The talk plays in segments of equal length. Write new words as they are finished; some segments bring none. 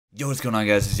Yo, what's going on,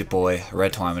 guys? It's your boy,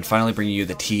 Red Twyman, finally bringing you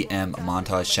the TM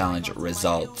Montage Challenge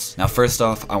results. Now, first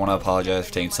off, I want to apologize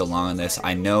for taking so long on this.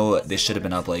 I know this should have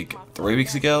been up like 3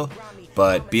 weeks ago,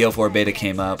 but BO4 beta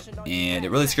came up, and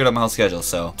it really screwed up my whole schedule,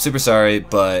 so super sorry,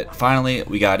 but finally,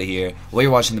 we got it here. What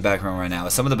you're watching in the background right now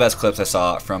is some of the best clips I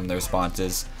saw from the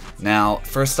responses. Now,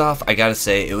 first off, I gotta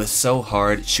say, it was so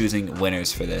hard choosing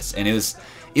winners for this, and it was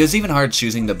even hard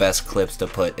choosing the best clips to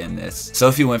put in this. So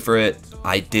if you went for it,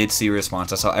 I did see your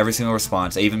response. I saw every single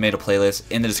response. I even made a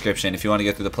playlist in the description. If you want to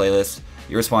go through the playlist,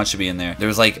 your response should be in there. There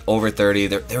was like over 30.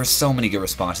 There were so many good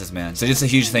responses, man. So just a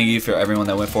huge thank you for everyone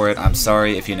that went for it. I'm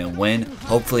sorry if you didn't win.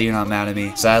 Hopefully you're not mad at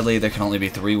me. Sadly, there can only be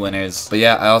 3 winners. But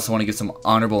yeah, I also want to give some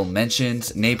honorable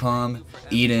mentions. Napalm,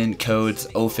 Eden, Codes,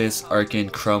 Ophis, Arkin,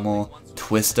 Crummel,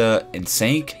 Twista, and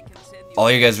Sank. All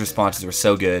your guys' responses were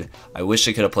so good. I wish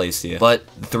I could have placed you. But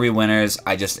the 3 winners,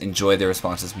 I just enjoyed their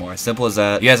responses more. Simple as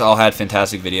that. You guys all had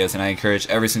fantastic videos, and I encourage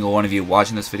every single one of you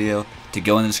watching this video to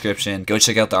go in the description, go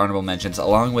check out the honorable mentions,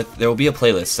 along with, there will be a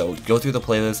playlist, so go through the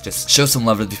playlist, just show some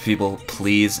love to these people,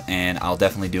 please, and I'll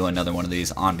definitely do another one of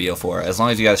these on BO4, as long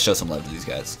as you guys show some love to these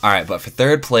guys. Alright, but for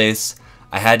 3rd place,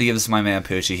 I had to give this to my man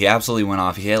Puchi. He absolutely went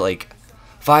off. He hit like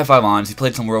 5 ons. He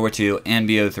played some World War II and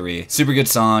BO3. Super good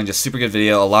song, just super good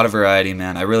video, a lot of variety,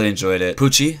 man. I really enjoyed it.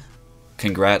 Puchi,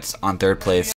 congrats on 3rd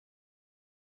place.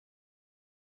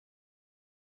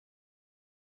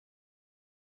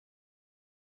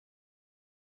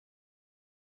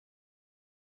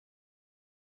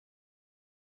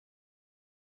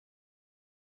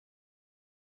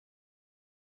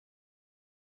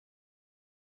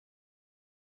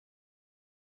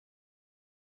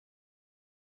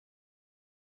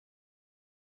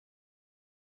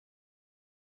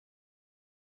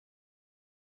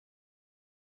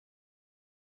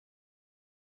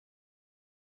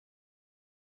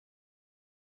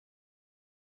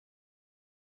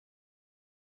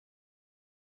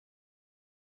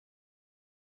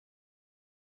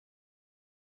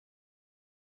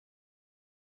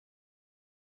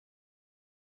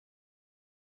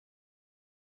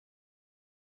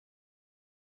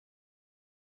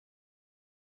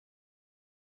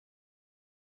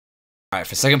 Alright,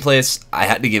 for 2nd place, I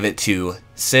had to give it to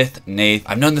Sith Nath.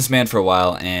 I've known this man for a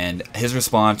while, and his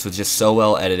response was just so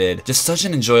well edited. Just such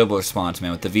an enjoyable response,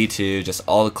 man, with the V2, just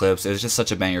all the clips. It was just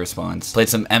such a banger response. Played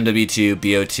some MW2,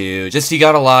 BO2. Just, he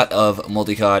got a lot of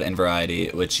multicod and variety,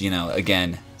 which, you know,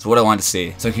 again, is what I wanted to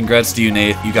see. So congrats to you,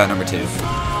 Nath. You got number 2.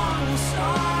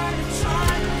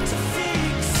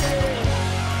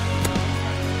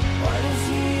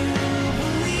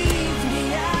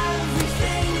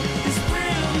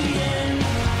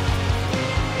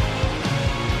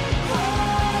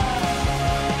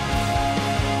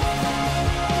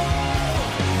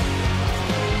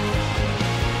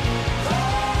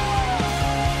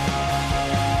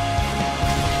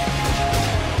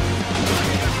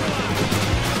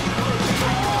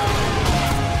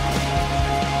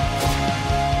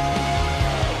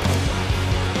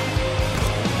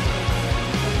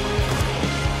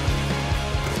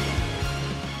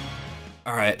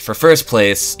 Alright, for 1st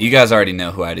place, you guys already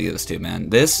know who I had to give this to, man.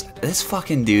 This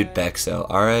fucking dude, Bexo,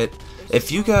 alright? If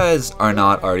you guys are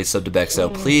not already subbed to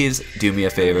Bexo, please do me a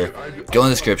favor. Go in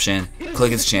the description,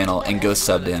 click his channel, and go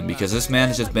sub to him, because this man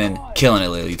has just been killing it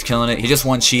lately. He's killing it. He just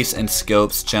won Chiefs and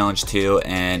Scopes Challenge 2,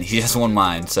 and he just won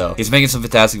mine. So he's making some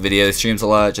fantastic videos. He streams a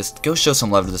lot. Just go show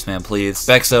some love to this man, please.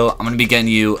 Bexo, I'm going to be getting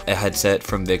you a headset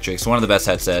from Victrix. One of the best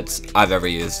headsets I've ever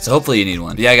used. So hopefully you need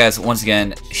one. But yeah, guys, once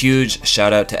again, huge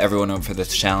shout out to everyone for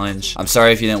this challenge. I'm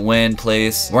sorry if you didn't win,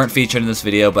 place, weren't featured in this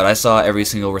video, but I saw every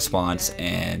single response,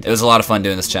 and it was a lot of fun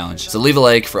doing this challenge. So leave a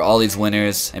like for all these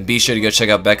winners, and be sure to go check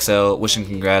out Bexo. Wish him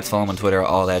congrats, follow him on Twitter,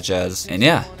 all that jazz. And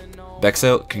yeah,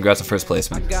 Bexo, congrats on 1st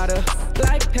place, man. I got a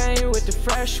black paint with the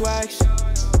fresh wax.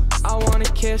 I want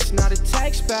a kiss, not a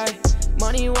text back.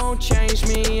 Money won't change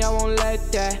me, I won't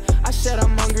let that. I said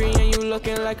I'm hungry and you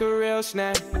looking like a real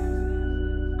snack.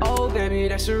 Oh baby,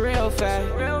 that's a real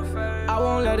fact. I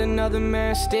won't let another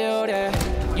man steal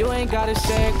that. You ain't gotta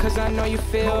say it, cause I know you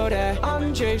feel that.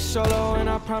 I'm J Solo and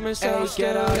I promise I'll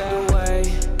get out of the way.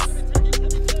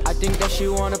 I think that she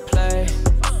wanna play.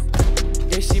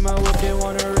 They see my whip, they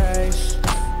wanna race.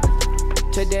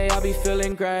 Today I'll be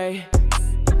feeling great.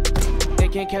 They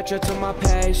can't catch up to my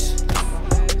pace.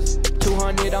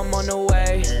 200, I'm on the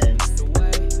way.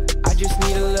 I just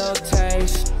need a little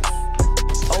taste.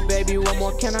 Oh baby, what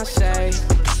more can I say?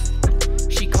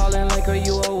 She calling like, are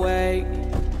you awake?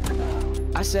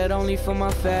 I said only for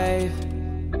my fave.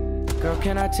 Girl,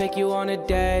 can I take you on a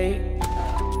date?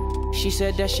 She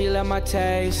said that she love my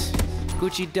taste.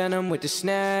 Gucci denim with the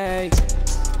snake.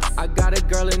 I got a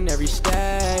girl in every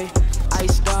state.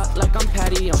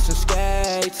 on some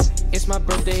skates. It's my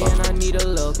birthday and I need a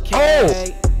little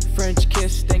cake. French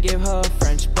kiss, then give her a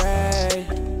French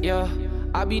braid. Yeah,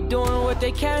 I be doing what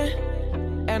they can,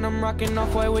 and I'm rocking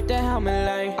off white with the helmet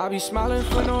lane. I be smiling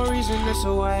for no reason, it's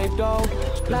a wave though.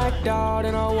 Blacked out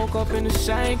and I woke up in the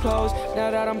same clothes.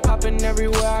 Now that I'm popping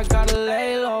everywhere, I gotta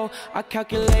lay low. I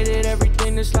calculated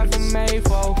everything this life I'm made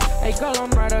for. Hey girl,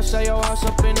 I'm right outside your house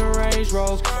up in the Range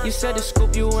Rover. You said to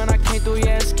scoop you when I came through,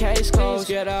 yeah, it's case closed.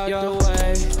 Please get out the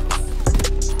way,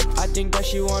 I think that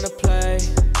she wanna play.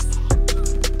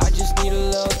 I just need a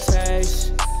little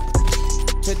taste.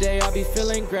 Today I'll be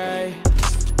feeling great.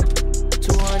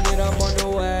 200, I'm on the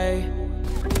way.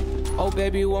 Oh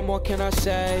baby, what more can I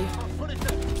say?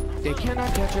 They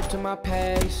cannot catch up to my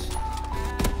pace.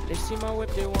 They see my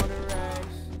whip, they wanna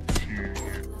race.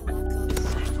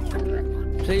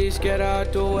 Please get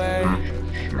out the way,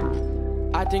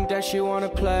 I think that she wanna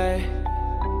play.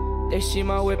 They see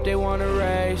my whip, they wanna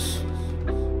race.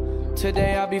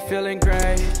 Today I'll be feeling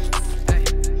great.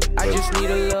 I just need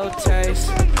a little taste.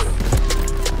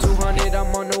 200,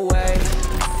 I'm on the way.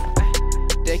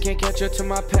 They can't catch up to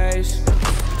my pace.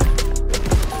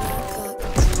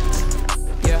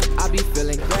 Yeah, I be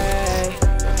feeling great.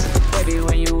 Baby,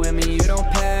 when you with me, you don't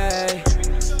pay.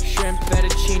 Shrimp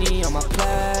fettuccine on my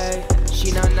plate.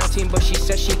 She not 19, but she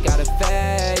said she got a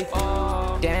fade.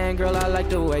 Damn, girl, I like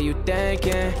the way you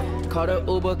thinking. Called her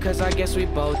Uber, cause I guess we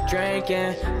both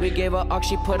drinking. We gave her aux,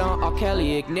 she put on R.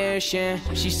 Kelly ignition.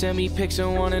 She sent me pics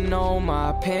and wanna know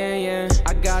my opinion.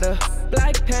 I got a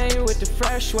black paint with the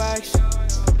fresh wax.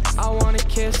 I wanna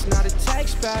kiss, not a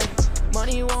text back.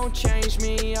 Money won't change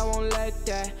me, I won't let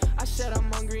that. I said I'm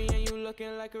hungry and you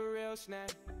looking like a real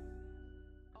snack.